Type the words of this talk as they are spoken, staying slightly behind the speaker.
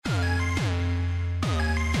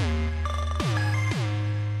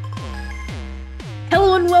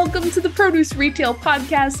welcome to the Produce Retail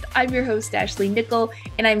Podcast. I'm your host, Ashley Nickel,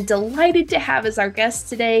 and I'm delighted to have as our guest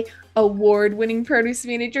today award-winning produce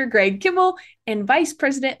manager Greg Kimmel and Vice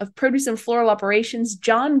President of Produce and Floral Operations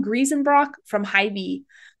John Griesenbrock from Hy-Vee.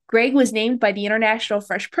 Greg was named by the International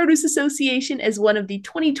Fresh Produce Association as one of the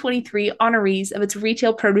 2023 honorees of its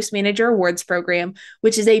Retail Produce Manager Awards program,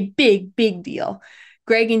 which is a big, big deal.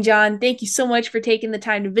 Greg and John, thank you so much for taking the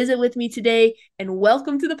time to visit with me today, and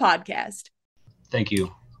welcome to the podcast. Thank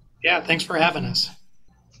you. Yeah, thanks for having us.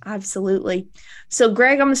 Absolutely. So,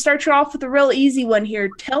 Greg, I'm going to start you off with a real easy one here.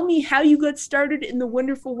 Tell me how you got started in the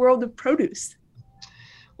wonderful world of produce.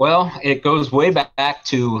 Well, it goes way back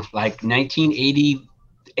to like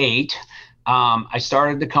 1988. I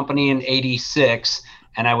started the company in 86,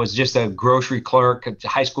 and I was just a grocery clerk, a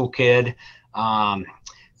high school kid, canned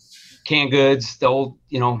goods, the old,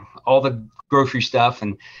 all the grocery stuff.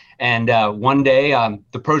 And one day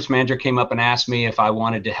the produce manager came up and asked me if I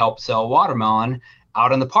wanted to help sell watermelon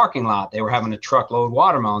out in the parking lot. They were having a truckload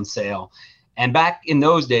watermelon sale. And back in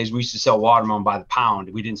those days, we used to sell watermelon by the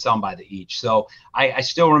pound. We didn't sell them by the each. So I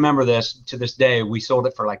still remember this to this day. We sold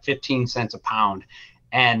it for like 15 cents a pound.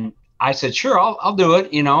 And I said, sure, I'll do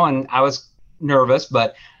it, and I was nervous,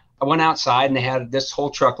 but I went outside and they had this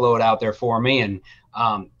whole truckload out there for me. And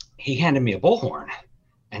he handed me a bullhorn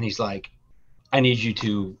and he's like, I need you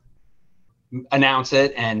to announce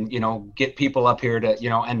it and, get people up here to,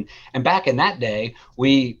 and back in that day,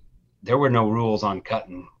 there were no rules on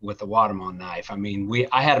cutting with the watermelon knife. I mean,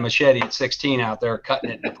 I had a machete at 16 out there cutting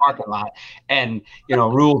it in the parking lot, and,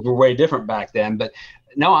 rules were way different back then. But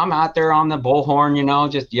no, I'm out there on the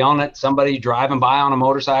bullhorn, just yelling at somebody driving by on a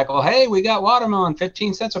motorcycle. Hey, we got watermelon,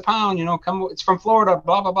 15 cents a pound, come, it's from Florida,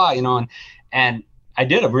 blah, blah, blah, and I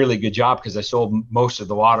did a really good job because I sold most of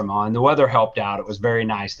the watermelon. The weather helped out. It was very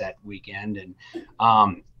nice that weekend. And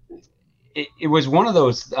it was one of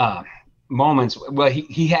those moments. Well,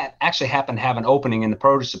 he had actually happened to have an opening in the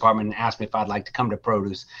produce department and asked me if I'd like to come to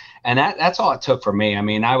produce. And that's all it took for me. I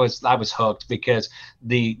mean, I was hooked because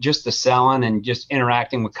just the selling and just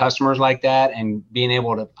interacting with customers like that and being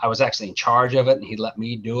able to, I was actually in charge of it and he let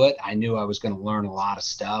me do it. I knew I was going to learn a lot of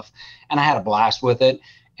stuff and I had a blast with it.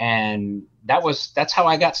 And that's how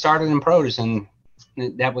I got started in produce, and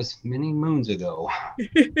that was many moons ago.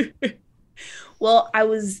 Well,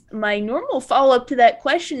 my normal follow-up to that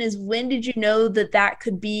question is, when did you know that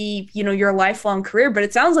could be, your lifelong career? But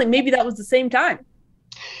it sounds like maybe that was the same time.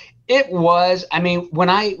 It was. I mean, when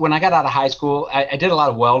I got out of high school, I did a lot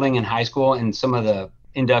of welding in high school and some of the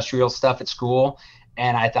industrial stuff at school,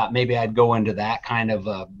 and I thought maybe I'd go into that kind of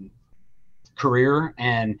career,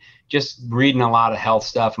 and just reading a lot of health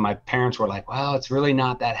stuff. And my parents were like, well, it's really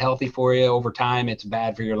not that healthy for you over time. It's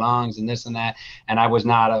bad for your lungs and this and that. And I was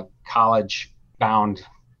not a college bound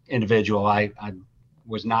individual. I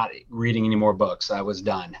was not reading any more books. I was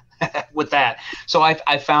done with that. So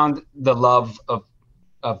I found the love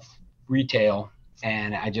of retail,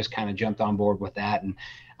 and I just kind of jumped on board with that. And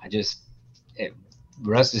the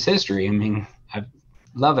rest is history. I mean, I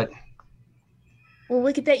love it. Well,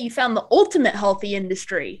 look at that. You found the ultimate healthy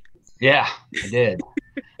industry. Yeah, I did.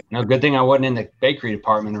 No, good thing I wasn't in the bakery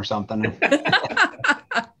department or something.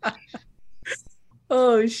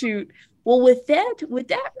 Oh, shoot. Well, with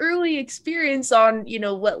that early experience on,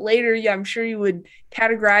 what later I'm sure you would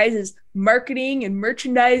categorize as marketing and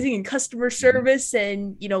merchandising and customer service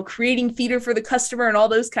and, creating feeder for the customer and all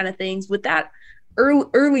those kind of things, with that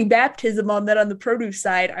early baptism on the produce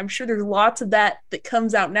side, I'm sure there's lots of that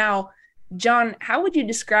comes out now. John, how would you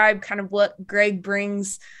describe kind of what Greg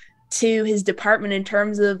brings to his department in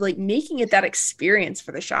terms of like making it that experience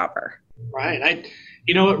for the shopper? Right.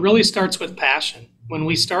 It really starts with passion. When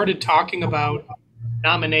we started talking about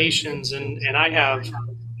nominations, and I have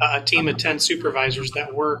a team of 10 supervisors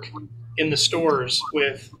that work in the stores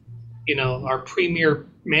with, our premier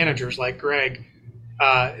managers like Greg,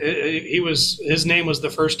 his name was the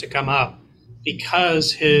first to come up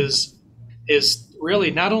because his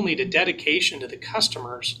really not only the dedication to the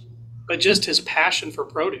customers, but just his passion for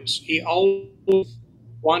produce. He always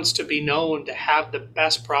wants to be known to have the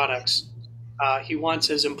best products. He wants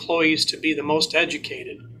his employees to be the most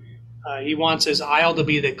educated. He wants his aisle to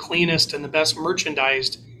be the cleanest and the best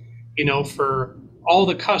merchandised, for all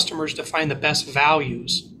the customers to find the best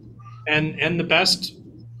values and the best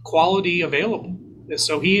quality available.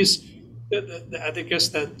 So I guess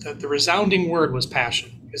that the resounding word was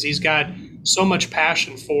passion, because he's got so much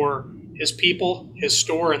passion for his people, his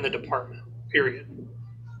store, and the department, period.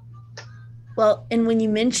 Well, and when you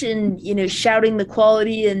mention, shouting the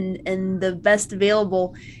quality and the best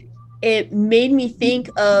available, it made me think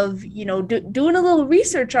of, doing a little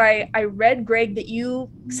research. I read, Greg, that you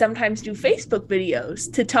sometimes do Facebook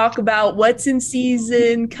videos to talk about what's in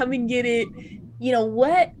season, come and get it.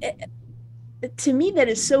 What to me that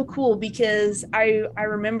is so cool, because I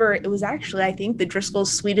remember it was actually, I think, the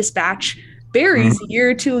Driscoll's sweetest batch berries a year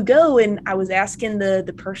or two ago, and I was asking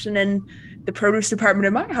the person in the produce department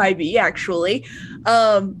of my Hy-Vee, actually.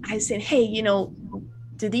 I said, hey,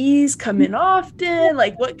 do these come in often?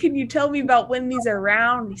 Like, what can you tell me about when these are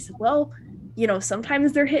around? And he said, well,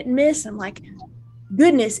 sometimes they're hit and miss. I'm like,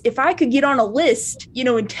 goodness, if I could get on a list,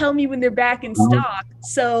 and tell me when they're back in stock.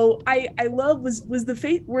 So I love, were the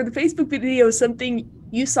Facebook videos something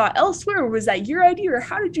you saw elsewhere, or was that your idea, or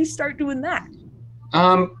how did you start doing that?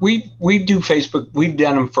 We do Facebook. We've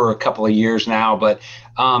done them for a couple of years now, but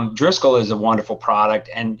Driscoll is a wonderful product,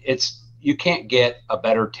 and you can't get a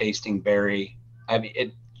better tasting berry. I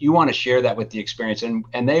mean, you want to share that with the experience,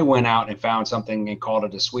 and they went out and found something and called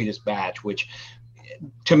it the sweetest batch, which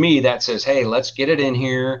to me that says, hey, let's get it in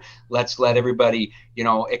here. Let's let everybody,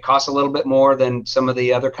 it costs a little bit more than some of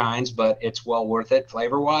the other kinds, but it's well worth it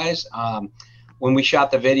flavor wise. When we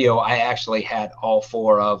shot the video, I actually had all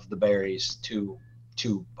 4 of the berries to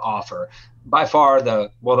offer. By far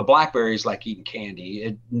the blackberry is like eating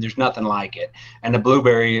candy. There's nothing like it. And the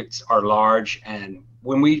blueberries are large. And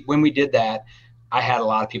when we did that, I had a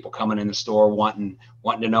lot of people coming in the store wanting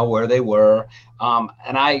to know where they were.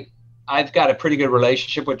 And I've got a pretty good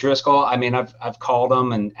relationship with Driscoll. I mean, I've called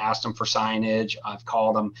them and asked them for signage. I've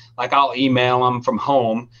called them, like I'll email them from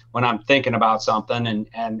home when I'm thinking about something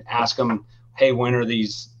and ask them, hey, when are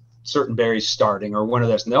these certain berries starting, or when are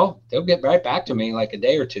this? And they'll get right back to me like a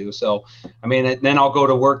day or two. So, I mean, then I'll go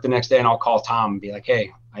to work the next day and I'll call Tom and be like,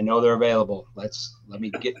 hey, I know they're available. Let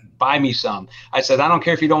me buy me some. I said, I don't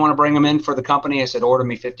care if you don't want to bring them in for the company. I said, order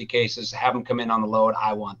me 50 cases, have them come in on the load.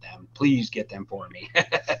 I want them. Please get them for me.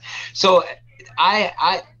 So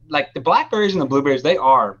I like the blackberries and the blueberries. They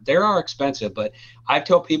are expensive, but I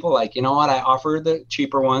tell people, like, you know what? I offer the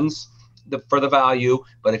cheaper ones for the value,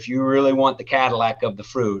 but if you really want the Cadillac of the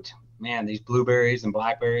fruit, man, these blueberries and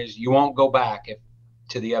blackberries, you won't go back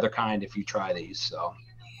to the other kind if you try these. So.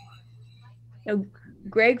 Now,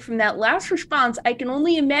 Greg, from that last response, I can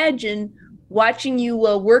only imagine watching you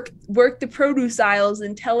work the produce aisles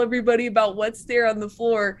and tell everybody about what's there on the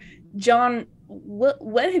floor. John,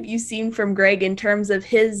 what have you seen from Greg in terms of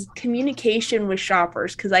his communication with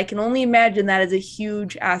shoppers? Because I can only imagine that is a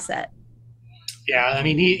huge asset. Yeah, I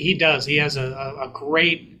mean, he does. He has a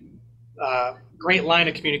great line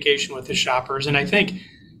of communication with his shoppers, and I think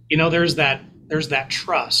there's that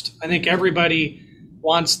trust. I think everybody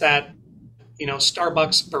wants that.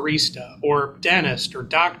 Starbucks barista or dentist or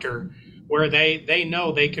doctor, where they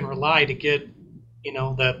know they can rely to get,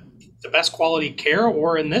 the best quality care,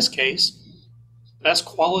 or in this case, best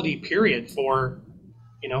quality period for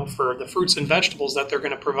the fruits and vegetables that they're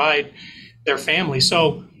going to provide their family.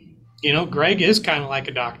 So, Greg is kind of like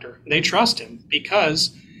a doctor. They trust him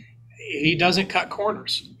because he doesn't cut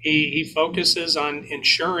corners. He focuses on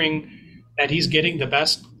ensuring that he's getting the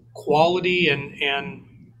best quality and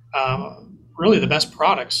really the best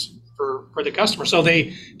products for the customer. So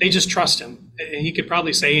they just trust him. He could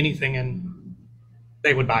probably say anything and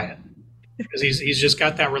they would buy it because he's just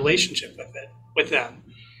got that relationship with them.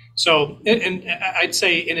 So, and I'd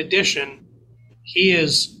say in addition, he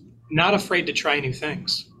is not afraid to try new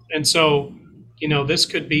things. And so, this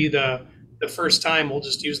could be the first time. We'll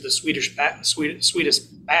just use the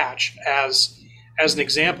sweetest batch as an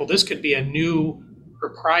example. This could be a new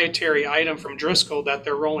proprietary item from Driscoll that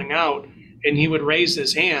they're rolling out, and he would raise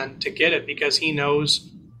his hand to get it because he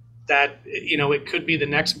knows that, it could be the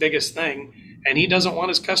next biggest thing, and he doesn't want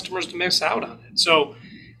his customers to miss out on it. So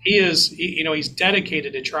he's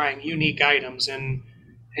dedicated to trying unique items, and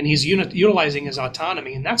he's utilizing his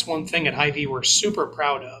autonomy. And that's one thing at Hy-Vee we're super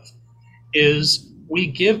proud of, is we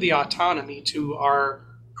give the autonomy to our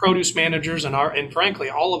produce managers and frankly,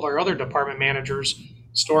 all of our other department managers,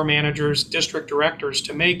 store managers, district directors,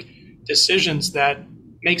 to make decisions that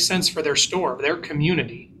make sense for their store, their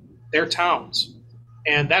community, their towns.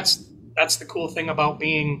 And that's the cool thing about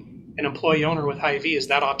being an employee owner with Hy-Vee, is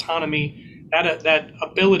that autonomy, that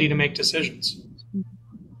ability to make decisions.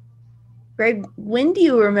 Greg, when do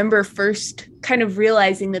you remember first kind of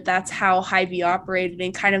realizing that that's how Hy-Vee operated,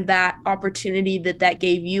 and kind of that opportunity that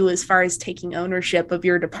gave you as far as taking ownership of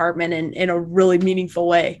your department in a really meaningful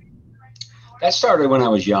way? That started when I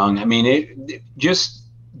was young. I mean, it just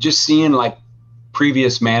seeing like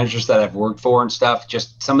previous managers that I've worked for and stuff,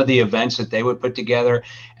 just some of the events that they would put together.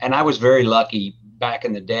 And I was very lucky back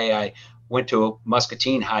in the day. I went to a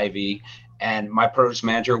Muscatine Hy-Vee, and my produce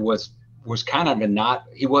manager was kind of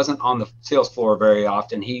he wasn't on the sales floor very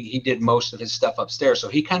often. He did most of his stuff upstairs. So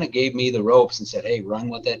he kind of gave me the ropes and said, hey, run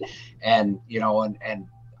with it. And, and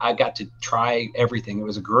I got to try everything. It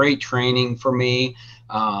was a great training for me.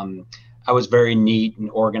 I was very neat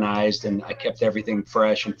and organized, and I kept everything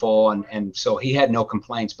fresh and full. And so he had no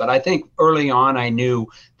complaints. But I think early on, I knew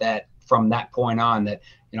that from that point on that,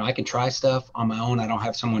 I can try stuff on my own. I don't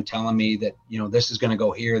have someone telling me that, this is going to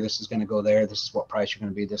go here, this is going to go there, this is what price you're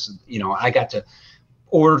going to be. This is, I got to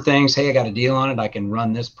order things. Hey, I got a deal on it. I can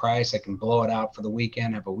run this price. I can blow it out for the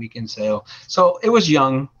weekend, have a weekend sale. So it was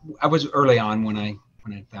young. I was early on when I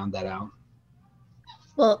found that out.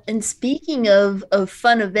 Well, and speaking of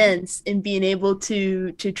fun events and being able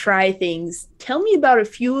to try things, tell me about a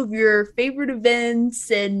few of your favorite events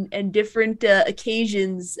and different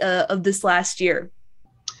occasions of this last year.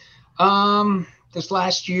 This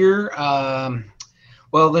last year,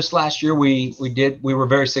 we were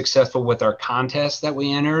very successful with our contest that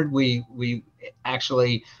we entered. We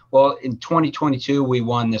actually, in 2022, we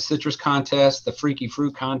won the citrus contest, the freaky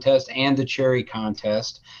fruit contest, and the cherry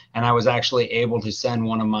contest. And I was actually able to send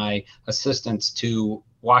one of my assistants to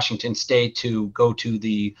Washington State to go to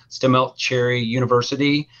the Stemelt Cherry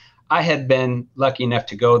University. I had been lucky enough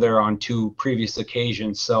to go there on 2 previous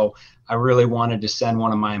occasions. So I really wanted to send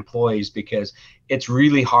one of my employees, because it's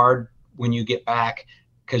really hard when you get back,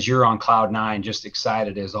 because you're on cloud 9, just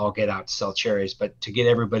excited as all get out to sell cherries. But to get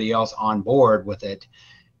everybody else on board with it,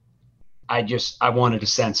 I wanted to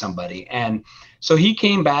send somebody. And so he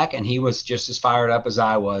came back, and he was just as fired up as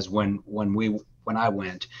I was when I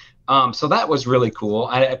went. So that was really cool.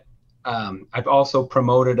 I've also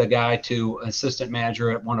promoted a guy to assistant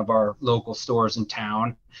manager at one of our local stores in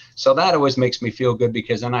town. So that always makes me feel good,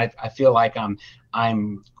 because then I feel like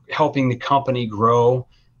I'm helping the company grow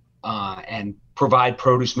and provide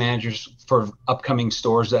produce managers for upcoming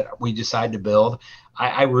stores that we decide to build.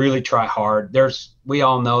 I really try hard. We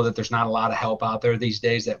all know that there's not a lot of help out there these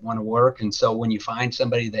days that want to work. And so when you find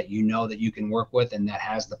somebody that that you can work with and that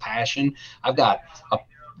has the passion, I've got a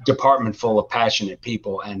department full of passionate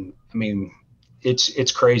people. And I mean,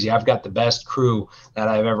 it's crazy. I've got the best crew that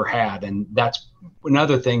I've ever had. And that's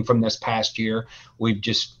another thing from this past year.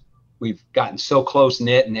 We've gotten so close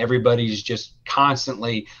knit, and everybody's just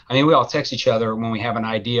constantly, we all text each other when we have an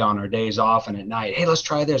idea on our days off and at night. Hey, let's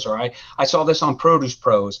try this. Or I saw this on Produce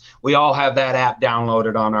Pros. We all have that app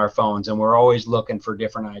downloaded on our phones, and we're always looking for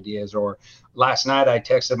different ideas. Or last night I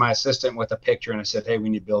texted my assistant with a picture, and I said, hey, we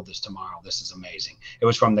need to build this tomorrow. This is amazing. It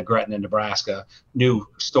was from the Gretna, Nebraska new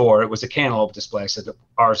store. It was a cantaloupe display. I said,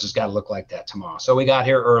 ours has got to look like that tomorrow. So we got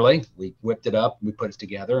here early. We whipped it up. We put it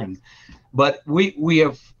together. But we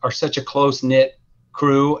are such a close knit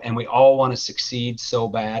crew, and we all want to succeed so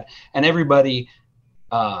bad. And everybody,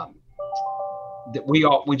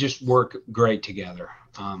 we just work great together.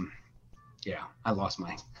 Yeah, I lost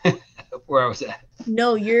my where I was at.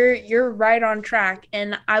 No, you're right on track.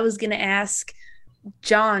 And I was going to ask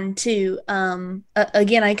John too.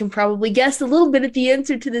 Again, I can probably guess a little bit at the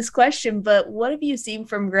answer to this question, but what have you seen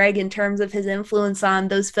from Greg in terms of his influence on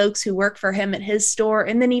those folks who work for him at his store,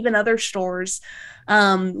 and then even other stores,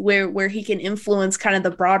 where he can influence kind of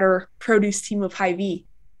the broader produce team of Hy-Vee?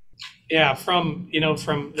 Yeah, from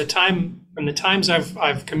the times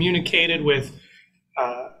I've communicated with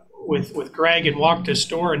Greg and walked his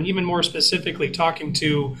store, and even more specifically talking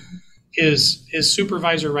to his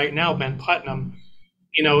supervisor right now, Ben Putnam.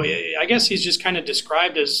 I guess he's just kind of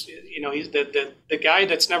described as, he's the guy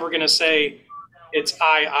that's never going to say it's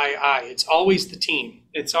I. It's always the team.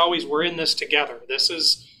 It's always, we're in this together. This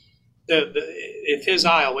is if his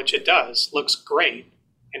aisle, which it does, looks great,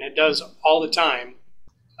 and it does all the time.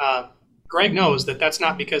 Greg knows that that's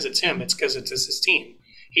not because it's him. It's because it's his team.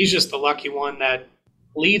 He's just the lucky one that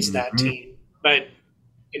leads that team. But,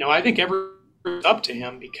 I think everyone's up to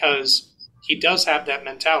him, because he does have that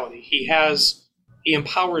mentality. He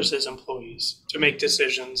empowers his employees to make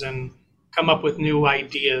decisions and come up with new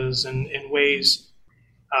ideas and ways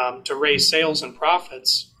to raise sales and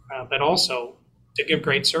profits, but also to give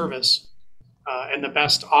great service and the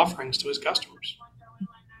best offerings to his customers.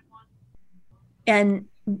 And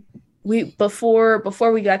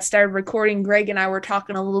before we got started recording, Greg and I were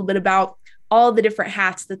talking a little bit about all the different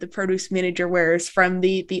hats that the produce manager wears, from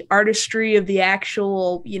the artistry of the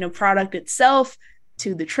actual, product itself,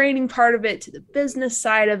 to the training part of it, to the business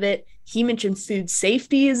side of it. He mentioned food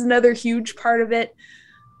safety is another huge part of it.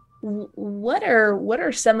 What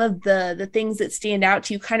are some of the things that stand out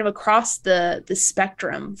to you kind of across the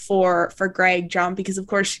spectrum for Greg, John? Because of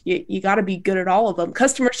course you got to be good at all of them.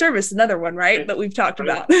 Customer service, another one, right? That we've talked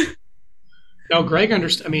about. No, Greg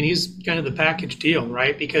understands. I mean, he's kind of the package deal,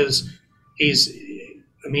 right? Because he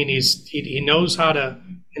knows how to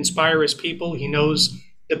inspire his people. He knows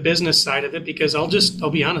the business side of it. Because I'll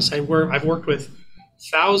be honest. I've worked with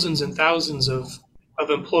thousands and thousands of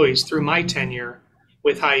employees through my tenure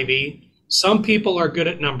with Hy-Vee. Some people are good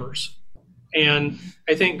at numbers, and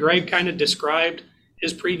I think Greg kind of described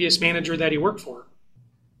his previous manager that he worked for.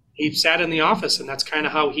 He sat in the office, and that's kind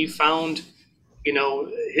of how he found,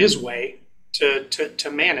 his way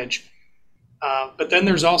to manage. But then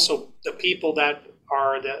there's also the people that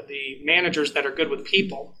are the managers that are good with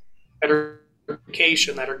people, that are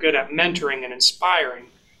education, that are good at mentoring and inspiring.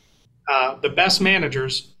 The best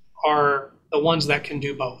managers are the ones that can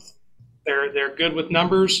do both. They're good with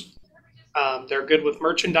numbers, they're good with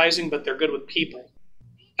merchandising, but they're good with people.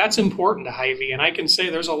 That's important to Hy-Vee, and I can say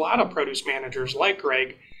there's a lot of produce managers like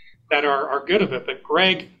Greg that are good at it. But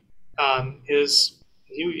Greg is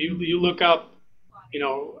you look up,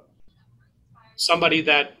 somebody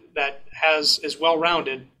that is well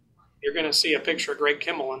rounded. You're going to see a picture of Greg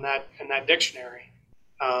Kimmel in that dictionary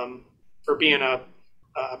for being a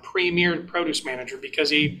premier produce manager, because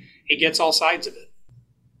he gets all sides of it.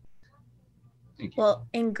 Well,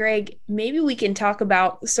 and Greg, maybe we can talk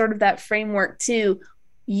about sort of that framework too,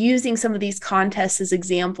 using some of these contests as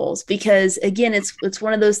examples, because again, it's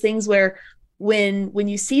one of those things where when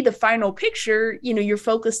you see the final picture, you're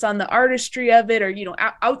focused on the artistry of it, or,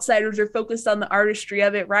 outsiders are focused on the artistry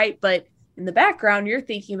of it, right? But in the background, you're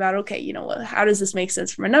thinking about, okay, how does this make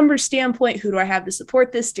sense from a numbers standpoint? Who do I have to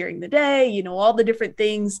support this during the day? All the different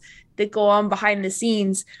things that go on behind the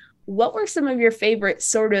scenes. What were some of your favorite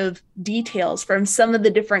sort of details from some of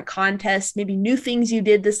the different contests, maybe new things you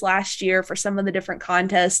did this last year for some of the different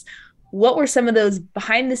contests? What were some of those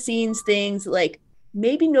behind the scenes things, like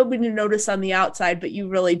maybe nobody noticed on the outside, but you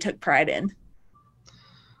really took pride in?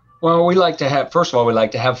 Well, first of all, we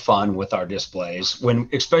like to have fun with our displays,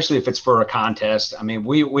 especially if it's for a contest. I mean,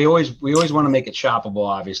 we always want to make it shoppable,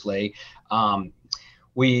 obviously.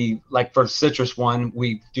 We, like for the citrus one,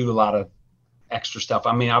 we do a lot of extra stuff.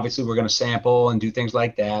 I mean, obviously we're going to sample and do things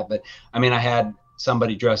like that. But I mean, I had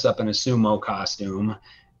somebody dress up in a sumo costume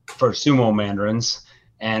for sumo mandarins.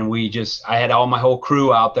 And I had all my whole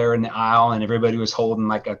crew out there in the aisle, and everybody was holding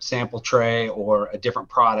like a sample tray or a different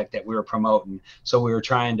product that we were promoting. So we were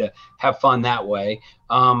trying to have fun that way.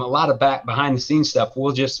 A lot of behind the scenes stuff.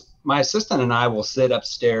 My assistant and I will sit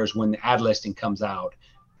upstairs when the ad listing comes out.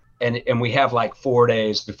 And we have like 4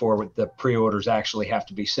 days before the pre-orders actually have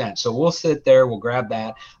to be sent. So we'll sit there, we'll grab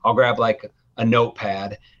that. I'll grab like a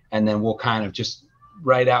notepad, and then we'll kind of just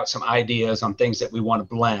write out some ideas on things that we want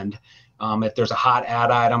to blend. If there's a hot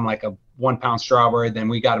ad item, like a 1 pound strawberry, then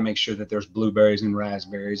we got to make sure that there's blueberries and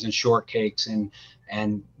raspberries and shortcakes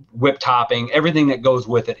and whipped topping, everything that goes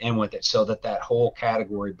with it in with it, so that whole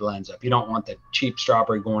category blends up. You don't want the cheap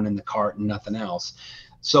strawberry going in the cart and nothing else.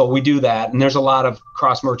 So we do that. And there's a lot of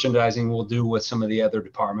cross merchandising we'll do with some of the other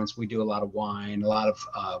departments. We do a lot of wine, a lot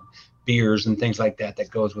of beers and things like that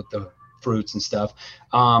goes with the fruits and stuff.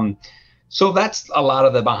 So that's a lot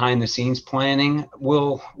of the behind the scenes planning.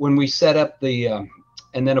 When we set up and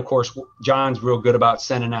then of course, John's real good about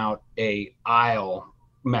sending out a aisle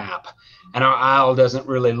map, and our aisle doesn't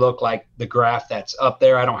really look like the graph that's up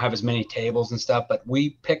there. I don't have as many tables and stuff, but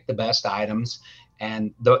we pick the best items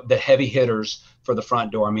and the heavy hitters for the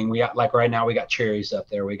front door. I mean, we got, like right now, we got cherries up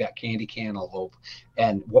there, we got candy cantaloupe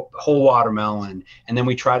and whole watermelon. And then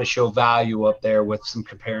we try to show value up there with some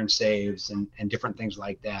compare and saves and different things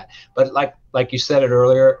like that. But like you said it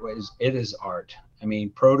earlier, it is art. I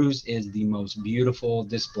mean, produce is the most beautiful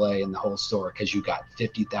display in the whole store, because you got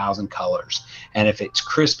 50,000 colors. And if it's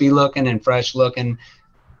crispy looking and fresh looking,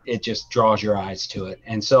 it just draws your eyes to it.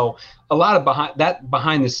 And so a lot of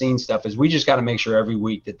behind the scenes stuff is we just got to make sure every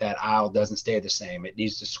week that aisle doesn't stay the same. It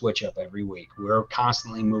needs to switch up every week. We're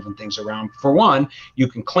constantly moving things around. For one, you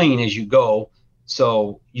can clean as you go,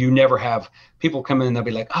 so you never have people come in and they'll be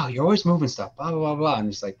like, oh, you're always moving stuff, blah, blah, blah, blah. And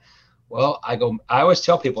it's like, well, I always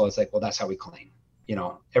tell people, it's like, well, that's how we clean.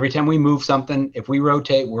 Every time we move something, if we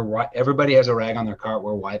rotate, everybody has a rag on their cart,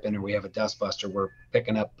 we're wiping, or we have a dust buster, we're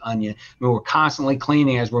picking up onion. I mean, we're constantly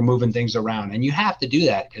cleaning as we're moving things around. And you have to do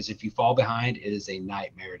that, because if you fall behind, it is a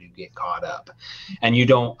nightmare to get caught up. And I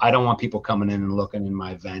don't want people coming in and looking in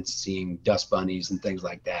my vents, seeing dust bunnies and things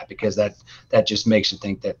like that, because that just makes you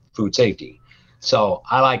think that food safety. So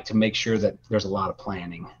I like to make sure that there's a lot of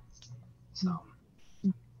planning. So.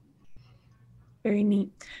 Very neat.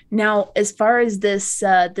 Now, as far as this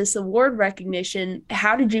award recognition,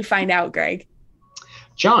 how did you find out, Greg?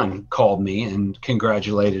 John called me and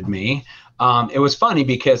congratulated me. It was funny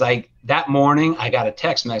because I that morning I got a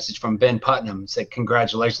text message from Ben Putnam, said,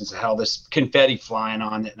 congratulations, I had all this confetti flying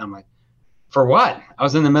on it. And I'm like, for what? I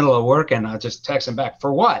was in the middle of work and I just texted him back,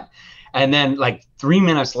 for what? And then like 3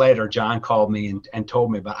 minutes later, John called me and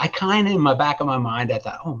told me about it. I kind of, in my back of my mind, I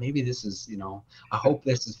thought, oh, maybe this is, I hope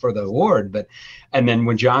this is for the award. And then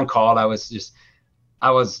when John called, I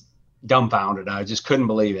was dumbfounded. I just couldn't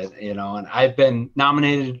believe it, and I've been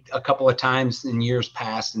nominated a couple of times in years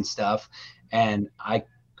past and stuff. And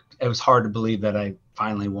it was hard to believe that I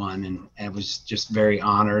finally won, and I was just very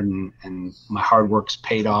honored, and my hard work's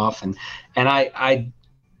paid off. And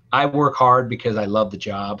I work hard because I love the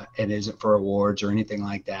job. It isn't for awards or anything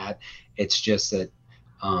like that. It's just that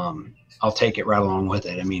I'll take it right along with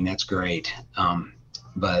it. I mean, that's great.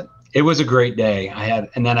 But it was a great day.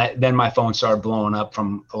 Then my phone started blowing up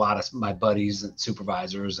from a lot of my buddies and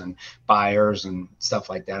supervisors and buyers and stuff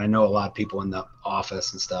like that. I know a lot of people in the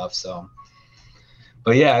office and stuff. So,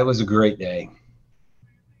 but yeah, it was a great day.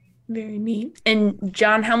 Very neat. And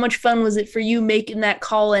John, how much fun was it for you making that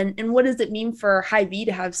call? And what does it mean for Hy-Vee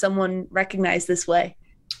to have someone recognized this way?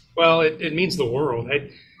 Well, it means the world.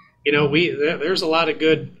 There's a lot of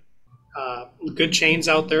good chains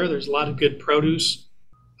out there. There's a lot of good produce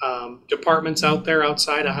departments out there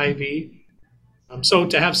outside of Hy-Vee. So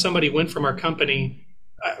to have somebody win from our company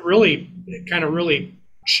really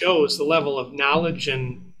shows the level of knowledge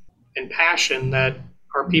and passion that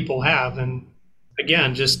our people have. And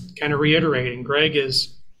again, just kind of reiterating, Greg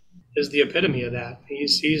is the epitome of that.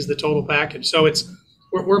 He's the total package. So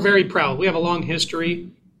we're very proud. We have a long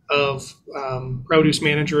history of Produce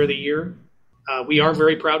Manager of the Year. We are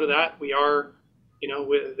very proud of that. We are,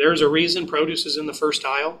 there's a reason produce is in the first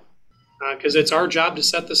aisle, because it's our job to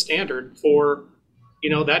set the standard for,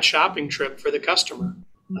 that shopping trip for the customer,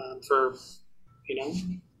 for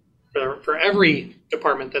every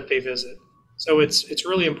department that they visit. So it's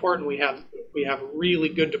really important we have really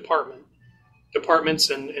good departments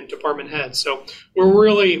and department heads. So we're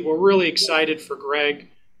really excited for Greg.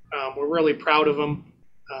 We're really proud of him.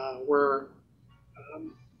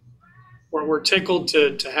 We're tickled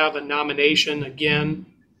to have a nomination again,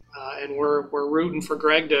 and we're rooting for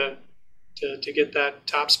Greg to get that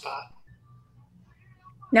top spot.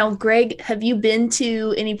 Now, Greg, have you been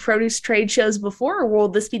to any produce trade shows before, or will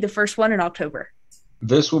this be the first one in October?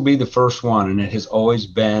 This will be the first one, and it has always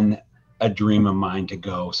been a dream of mine to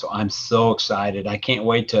go. So I'm so excited. I can't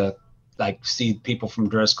wait to see people from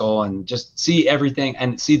Driscoll and just see everything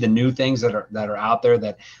and see the new things that are out there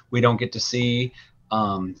that we don't get to see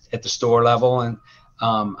at the store level. And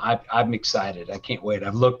I'm excited. I can't wait.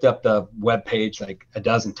 I've looked up the webpage like a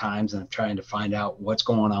dozen times, and I'm trying to find out what's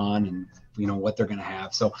going on and what they're going to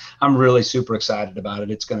have. So I'm really super excited about it.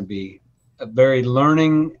 It's going to be a very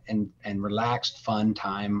learning and relaxed, fun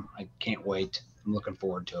time. I can't wait. I'm looking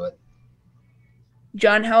forward to it.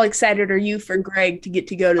 John, how excited are you for Greg to get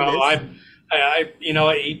to go to this?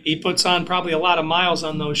 He puts on probably a lot of miles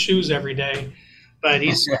on those shoes every day, but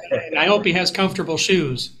and I hope he has comfortable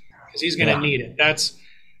shoes, because he's going to need it.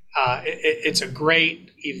 It's a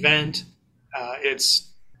great event.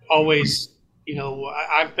 It's always,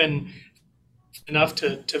 I've been enough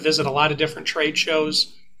to visit a lot of different trade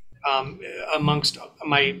shows amongst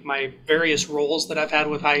my various roles that I've had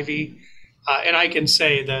with Hy-Vee. And I can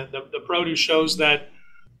say that the produce shows that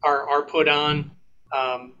are put on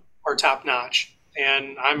are top notch.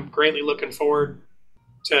 And I'm greatly looking forward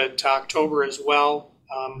to October as well,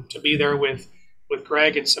 to be there with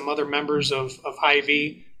Greg and some other members of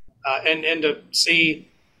Hy-Vee, and to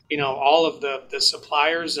see, all of the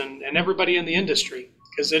suppliers and everybody in the industry,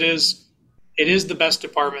 because it is the best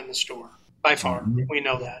department in the store by far. We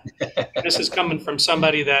know that. This is coming from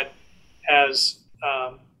somebody that has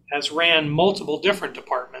ran multiple different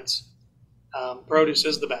departments. Produce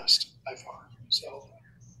is the best by far. So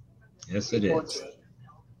yes, it is.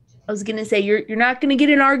 I was going to say, you're not going to get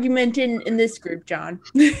an argument in this group, John.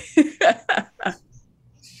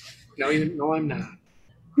 No, I'm not.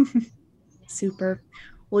 Super.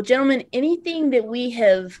 Well, gentlemen, anything that we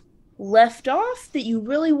have left off that you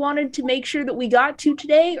really wanted to make sure that we got to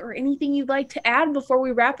today, or anything you'd like to add before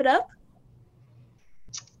we wrap it up?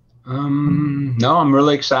 No, I'm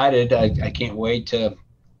really excited. I can't wait to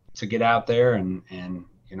get out there and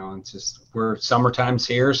it's just, summertime's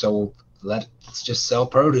here, so let's just sell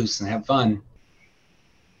produce and have fun.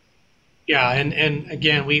 Yeah, and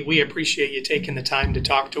again, we appreciate you taking the time to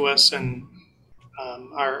talk to us, and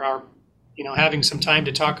our having some time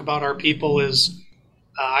to talk about our people is.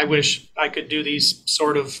 I wish I could do these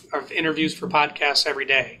sort of interviews for podcasts every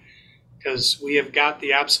day, because we have got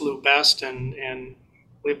the absolute best, and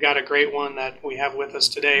we've got a great one that we have with us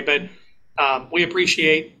today. But we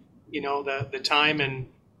appreciate the time and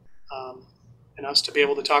us to be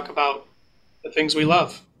able to talk about the things we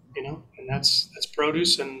love, and that's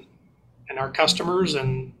produce and our customers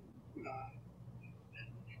and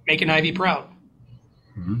making Hy-Vee proud.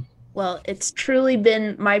 Mm-hmm. Well, it's truly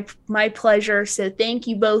been my pleasure. So thank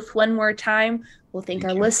you both one more time. We'll thank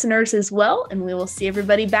our listeners as well, and we will see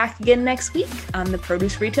everybody back again next week on the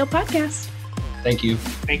Produce Retail Podcast. Thank you.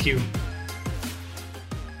 Thank you.